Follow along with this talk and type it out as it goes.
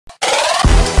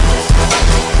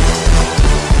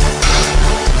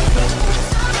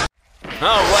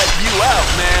I'll wipe you out,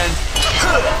 man.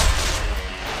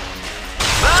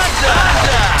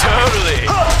 Totally.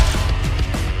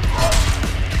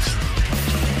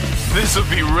 This'll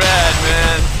be rad,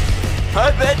 man. I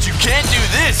bet you can't do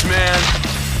this, man.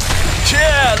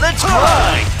 Yeah, let's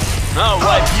grind. I'll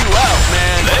wipe you out,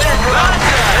 man.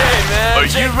 Hey, man. Are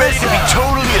you ready to be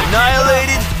totally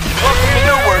annihilated? Welcome to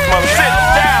Newerth, mother. Sit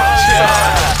down,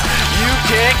 son. You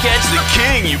can't catch the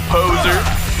king, you poser.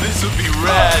 This'll be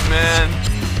rad, man.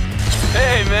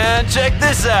 Hey, man, check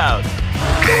this out.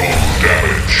 No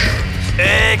damage.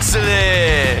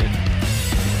 Excellent.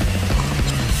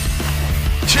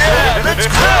 Yeah, let's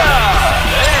go.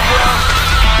 Hey, bro.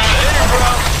 Hey,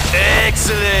 bro.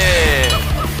 Excellent.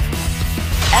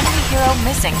 Enemy hero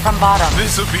missing from bottom.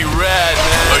 This'll be rad,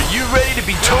 man. Are you ready to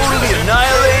be totally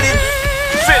annihilated?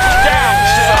 Sit down,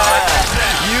 son.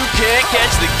 You can't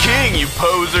catch the king, you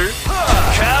poser.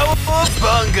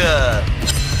 Cowabunga.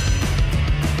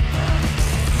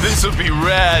 This'll be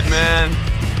rad, man.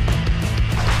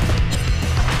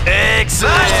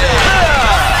 Excellent.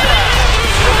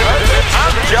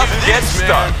 I'm just getting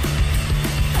started.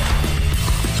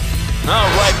 I'll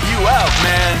wipe you out,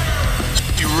 man.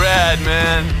 You rad,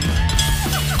 man.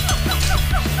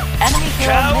 Enemy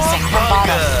hero missing from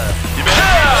bottom.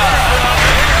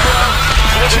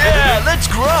 Yeah, let's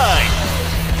grind.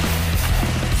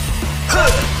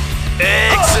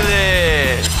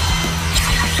 Excellent.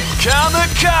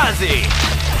 Kamikaze.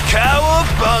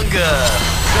 Cowabunga.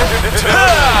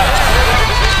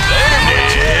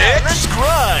 Yeah, let's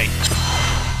grind.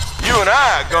 You and I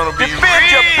are gonna be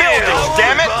defend your buildings,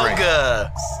 damn it! Cowabunga.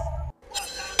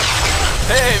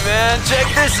 Hey, man, check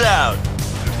this out.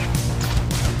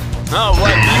 I'll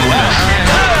wipe you out, man.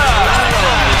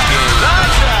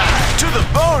 To the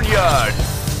boneyard.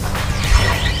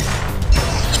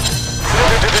 I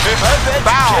bet you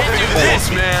can't do this,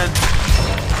 man.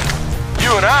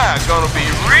 You and I are gonna be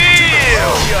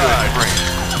real good friends.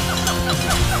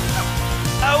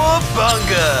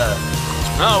 Cowabunga.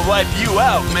 I'll wipe you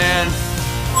out, man.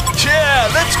 Yeah,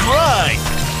 let's grind.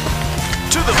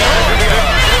 To the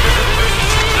boneyard.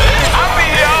 I'll be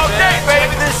here all day,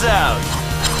 baby. Check this out.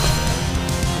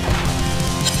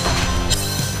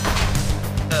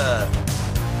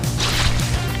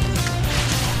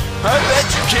 I bet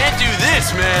you can't do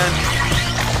this, man.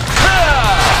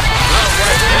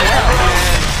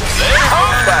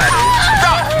 Somebody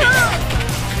stop me.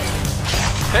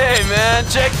 Hey, man,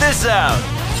 check this out.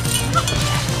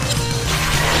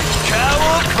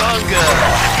 Cowabunga.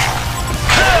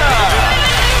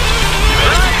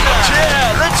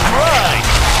 Yeah, let's grind.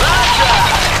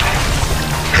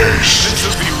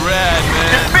 This'll be rad, man.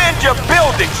 Defend your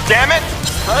buildings, damn it!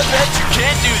 I bet you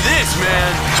can't do this,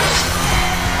 man.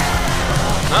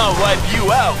 I'll wipe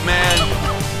you out, man.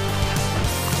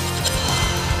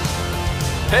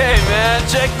 Hey, man,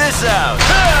 check this out.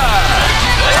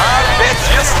 I bet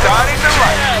you're starting to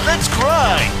like it. Yeah, let's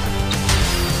grind.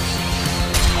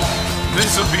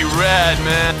 This'll be rad,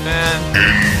 man.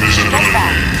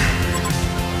 Invisibility.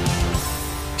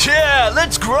 Yeah,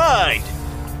 let's grind.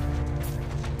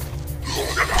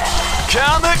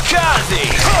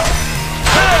 Kamikaze.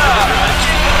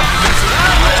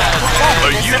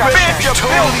 Are you ready to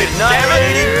totally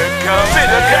annihilating?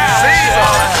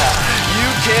 You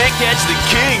can't catch the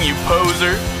king, you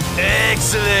poser.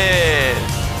 Excellent.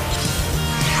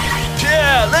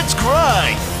 Yeah, let's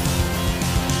grind.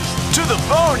 To the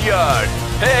boneyard.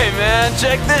 Hey, man,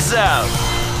 check this out.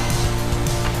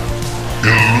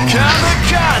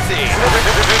 Kamikaze.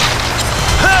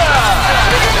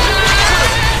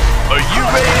 Are you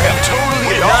ready to be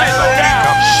totally annihilated?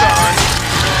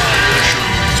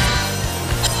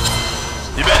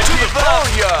 You better to the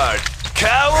boneyard.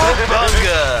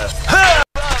 Cowabunga.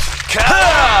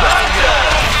 Cowabunga.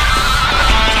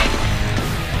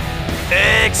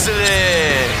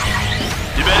 Excellent.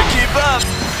 You better keep up.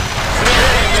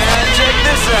 Hey, man, check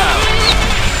this out.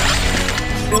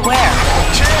 Beware.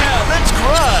 Yeah, let's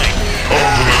grind.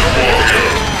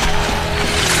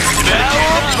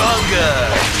 Cowabunga.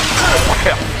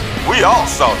 We all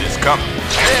saw this coming.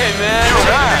 Hey, man. You and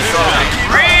I saw a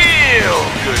real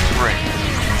good friend.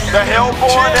 The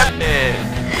Hellboy that...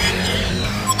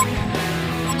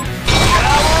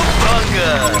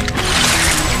 Cowabunga.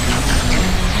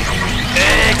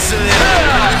 Excellent.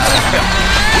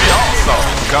 We all saw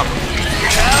this coming.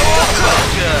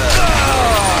 Cowabunga.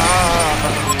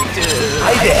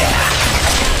 Hey there.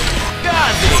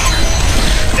 Gandhi.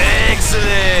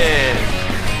 Excellent.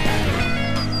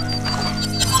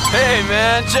 Hey,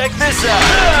 man, check this out.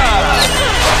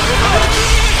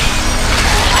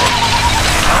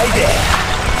 Hi there.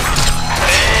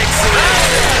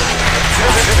 Excellent.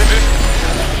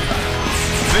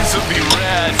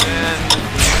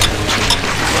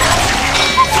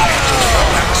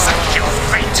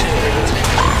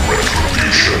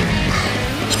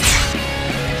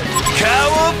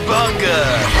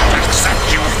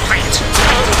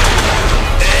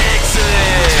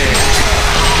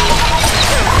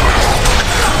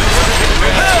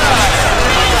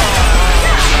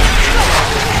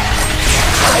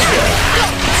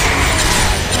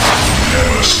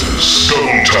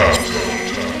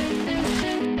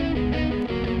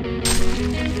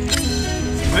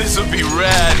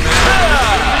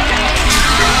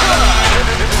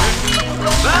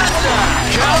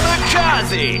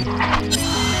 kamikaze!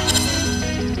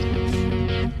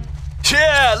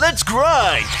 Yeah, let's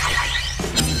grind!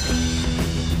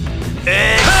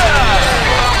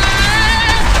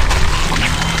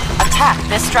 Attack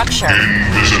this structure.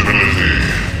 Invisibility.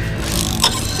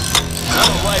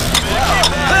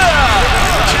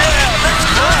 Yeah, let's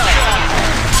grind!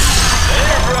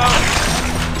 There, bro!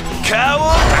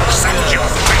 Cowabunga! You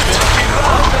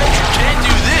can't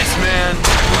do this, man!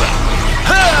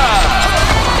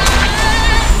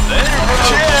 There, bro!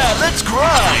 Yeah, let's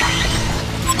grind!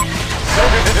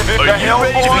 Are you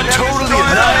ready to be totally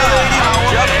annihilated?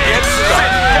 Just get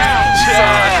stuck.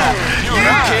 You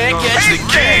can't catch the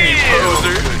king, you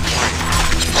poser!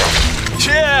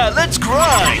 Yeah, let's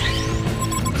grind!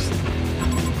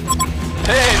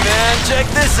 Hey man, check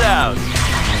this out!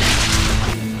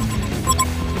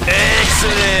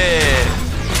 Excellent!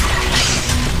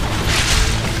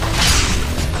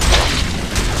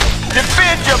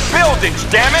 Defend your buildings,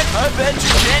 damn it! I bet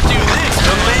you can't do this!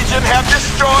 The Legion have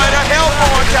destroyed a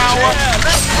Hellborn tower! Yeah,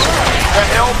 let's grind! The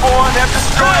Hellborn have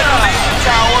destroyed a Legion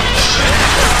tower!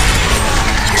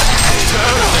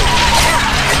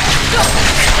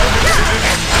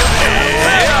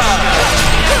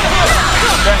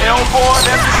 The Hellborn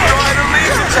have destroyed a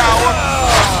Legion tower!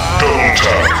 Double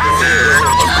tap.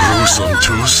 A gruesome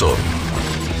twosome.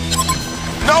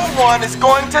 No one is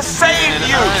going to save And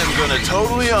you! I am gonna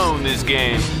totally own this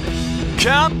game.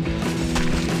 Count.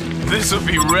 This'll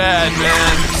be rad,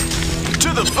 man. To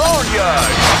the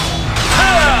boneyard!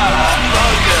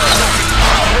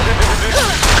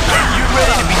 Are you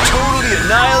ready to be totally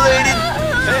annihilated?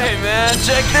 Hey, man,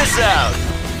 check this out.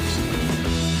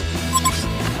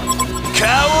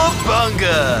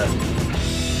 Cowabunga!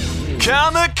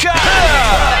 Kamikaze!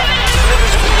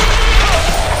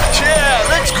 Yeah,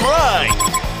 let's grind!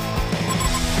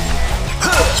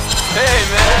 Hey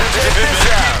man, check this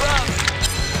out!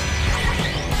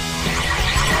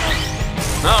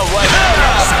 Oh, wipe out!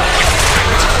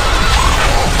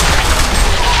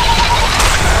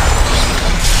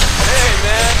 Hey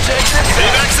man, check this out!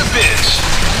 Payback's a bitch!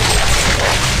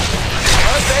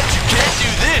 I bet you can't do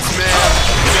this, man!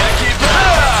 You gotta keep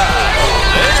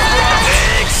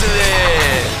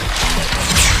Excellent!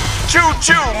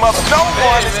 Choo-choo, no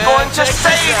one is man, going to check this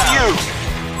save out. you!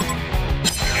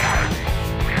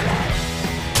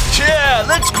 Yeah,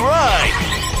 let's grind!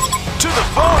 To the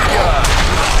boneyard!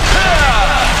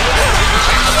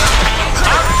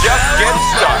 Just get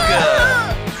stuck!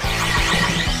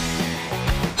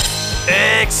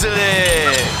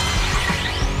 Excellent!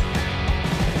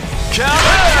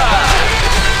 Kamikaze!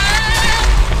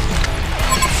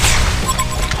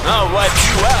 I'll wipe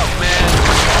you out, man!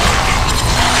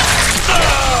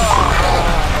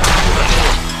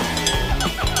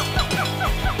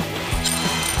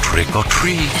 Trick or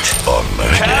treat or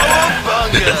murder.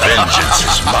 Cowabunga! Vengeance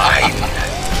is mine.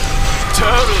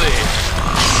 Totally!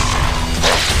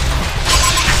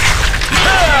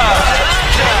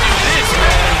 Can't do this,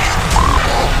 man!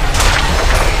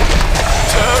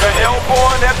 The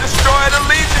Hellborn have destroyed a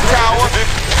Legion tower!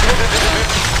 Can't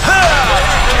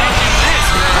do this,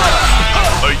 man!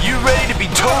 Are you ready to be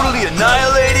totally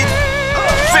annihilated?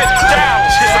 Sit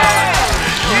down, son!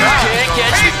 You can't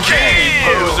catch the king,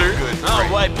 you poser!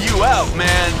 I'll wipe you out,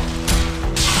 man!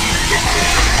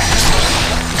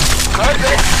 I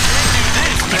bet you can't do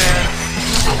this, man!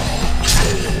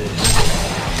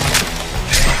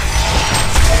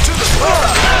 To the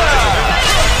front!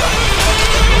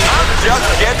 Just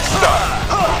get stuck!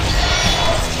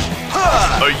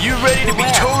 Are you ready to be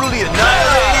totally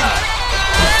annihilated?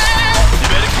 You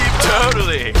better keep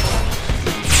totally!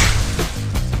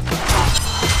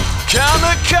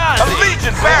 Kamikaze! A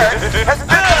Legion barracks has been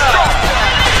destroyed!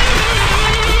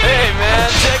 Hey man,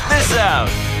 check this out!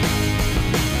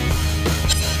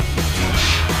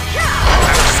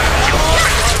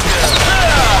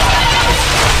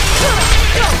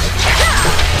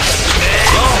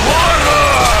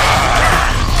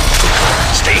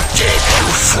 Stay dead, you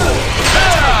fool.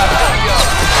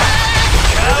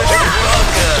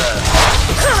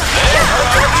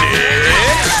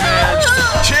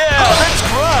 Yeah, let's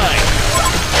grind!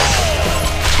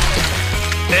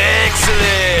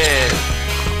 Excellent!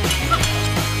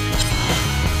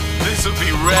 This'll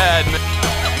be rad, man.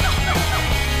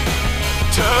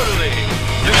 Totally!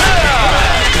 This will be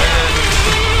rad, man.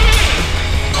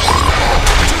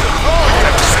 To the bone!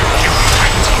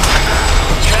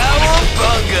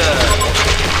 Cowabunga!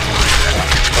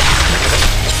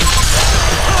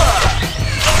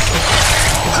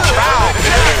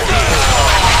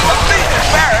 A Legion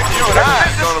barracks has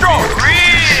been destroyed!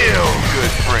 Real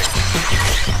good friend!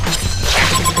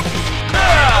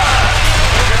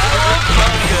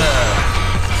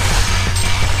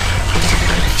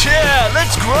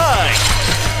 grind!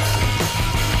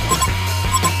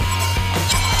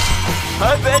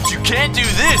 I bet you can't do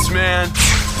this, man!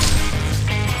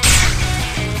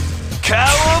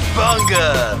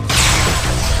 Cowabunga!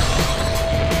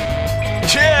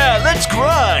 Yeah, let's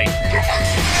grind!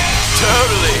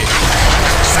 Totally!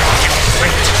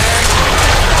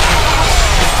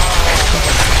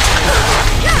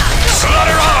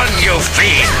 Slaughter on, you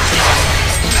fiend!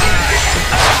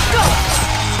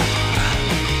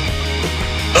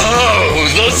 Oh,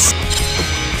 those...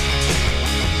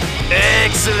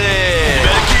 Excellent! You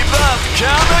better keep up!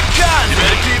 Kamikaze! You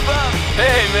better keep up!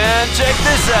 Hey man, check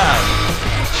this out!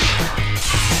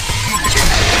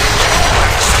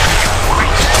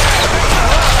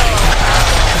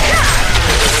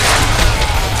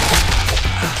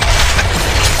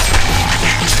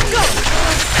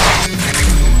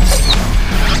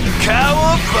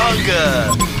 Cowabunga!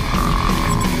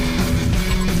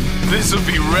 This'll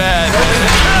be rad!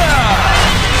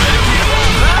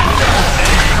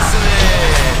 Excellent!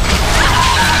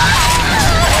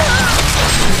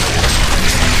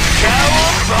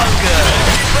 Cowabunga!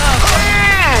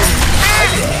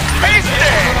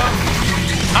 Tasty!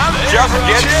 I'm just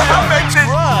getting to make this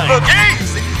look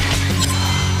easy.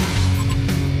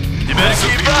 You better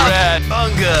keep up! Rad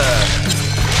bunga!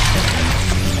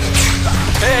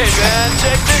 Hey man,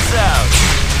 check this out!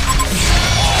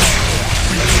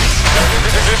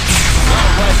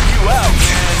 I'll wipe you out,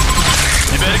 man!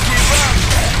 You better keep up!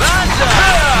 Manta!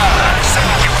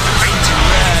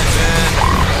 Rad, man!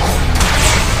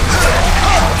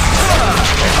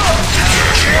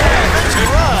 Let's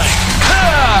grind!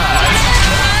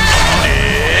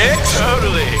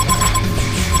 Totally!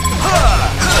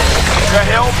 The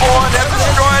Hellborn have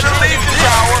destroyed the Legion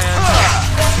Tower.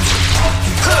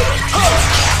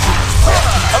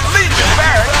 A Legion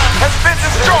barrack has been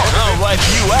destroyed. I'll wipe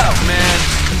you out, man.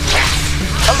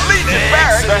 A Legion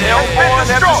barrack. The Hellborn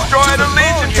have destroyed the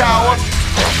Legion Tower.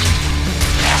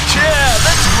 Yeah,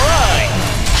 let's grind.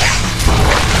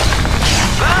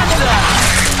 Banda!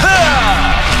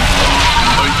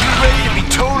 Are you ready to be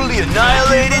totally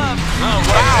annihilated?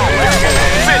 Wow,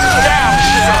 sit down,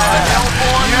 son.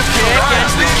 You can't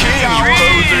catch the king, you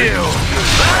poser.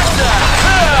 Banda!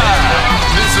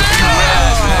 This'll be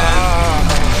rad, man.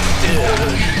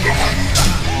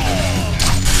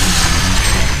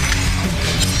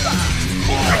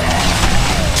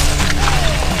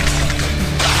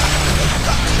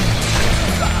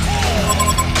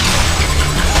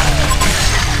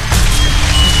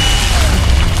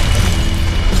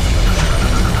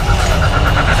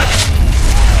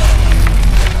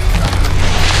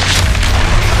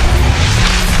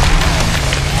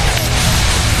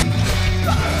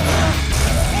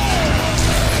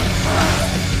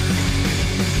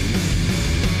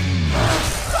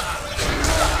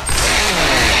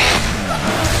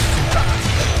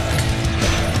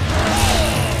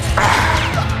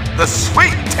 The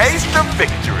sweet taste of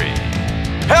victory.